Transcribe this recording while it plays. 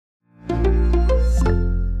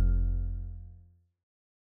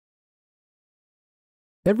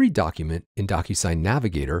Every document in Docusign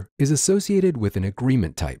Navigator is associated with an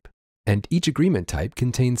agreement type, and each agreement type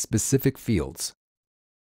contains specific fields.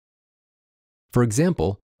 For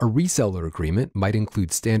example, a reseller agreement might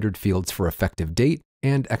include standard fields for effective date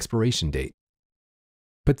and expiration date.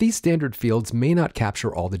 But these standard fields may not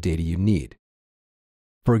capture all the data you need.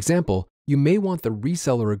 For example, you may want the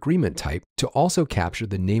reseller agreement type to also capture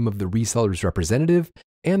the name of the reseller's representative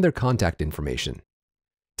and their contact information.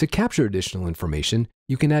 To capture additional information,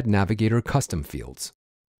 you can add Navigator custom fields.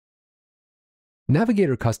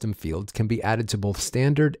 Navigator custom fields can be added to both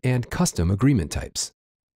standard and custom agreement types.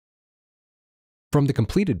 From the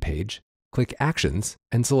completed page, click Actions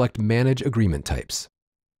and select Manage Agreement Types.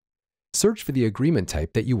 Search for the agreement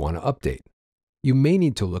type that you want to update. You may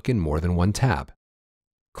need to look in more than one tab.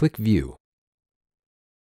 Click View.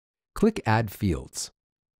 Click Add Fields.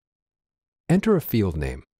 Enter a field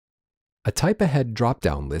name. A Type Ahead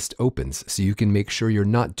drop-down list opens so you can make sure you're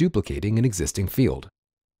not duplicating an existing field.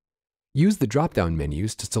 Use the drop-down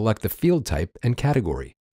menus to select the field type and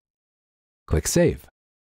category. Click Save.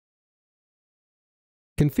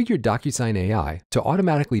 Configure Docusign AI to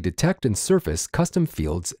automatically detect and surface custom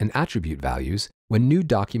fields and attribute values when new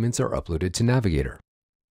documents are uploaded to Navigator.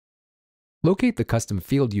 Locate the custom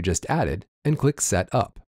field you just added and click Set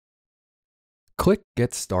Up. Click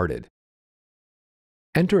Get Started.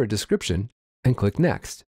 Enter a description and click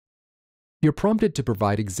Next. You're prompted to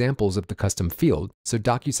provide examples of the custom field so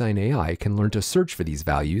Docusign AI can learn to search for these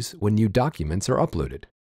values when new documents are uploaded.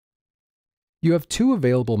 You have two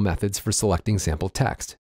available methods for selecting sample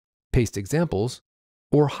text: paste examples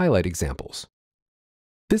or highlight examples.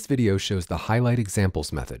 This video shows the highlight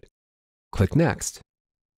examples method. Click Next.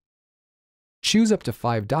 Choose up to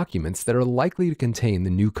 5 documents that are likely to contain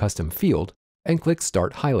the new custom field and click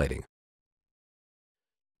Start Highlighting.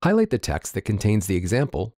 Highlight the text that contains the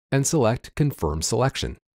example and select Confirm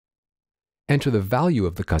Selection. Enter the value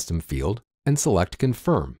of the custom field and select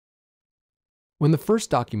Confirm. When the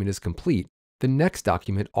first document is complete, the next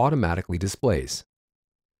document automatically displays.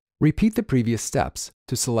 Repeat the previous steps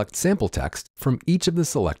to select sample text from each of the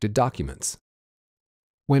selected documents.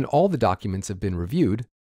 When all the documents have been reviewed,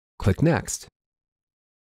 click Next.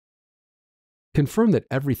 Confirm that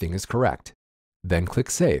everything is correct, then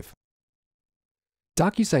click Save.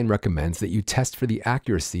 Docusign recommends that you test for the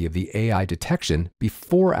accuracy of the AI detection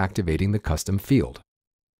before activating the custom field.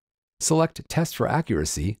 Select Test for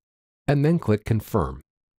Accuracy, and then click Confirm.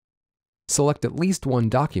 Select at least one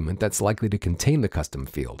document that's likely to contain the custom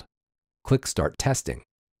field. Click Start Testing.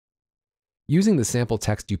 Using the sample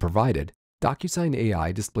text you provided, Docusign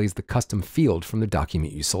AI displays the custom field from the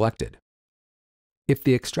document you selected. If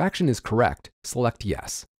the extraction is correct, select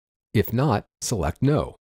Yes. If not, select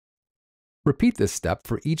No. Repeat this step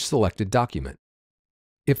for each selected document.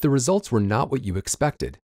 If the results were not what you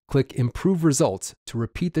expected, click Improve Results to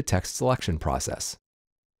repeat the text selection process.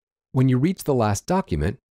 When you reach the last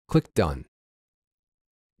document, click Done.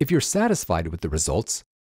 If you're satisfied with the results,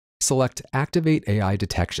 select Activate AI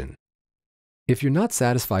Detection. If you're not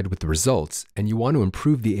satisfied with the results and you want to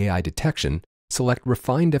improve the AI detection, select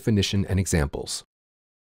Refine Definition and Examples.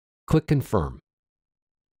 Click Confirm.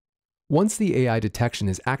 Once the AI detection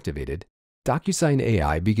is activated, Docusign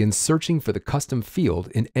AI begins searching for the custom field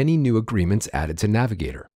in any new agreements added to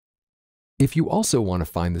Navigator. If you also want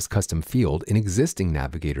to find this custom field in existing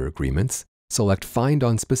Navigator agreements, select Find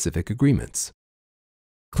on Specific Agreements.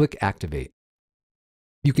 Click Activate.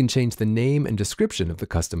 You can change the name and description of the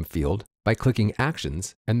custom field by clicking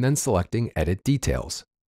Actions and then selecting Edit Details.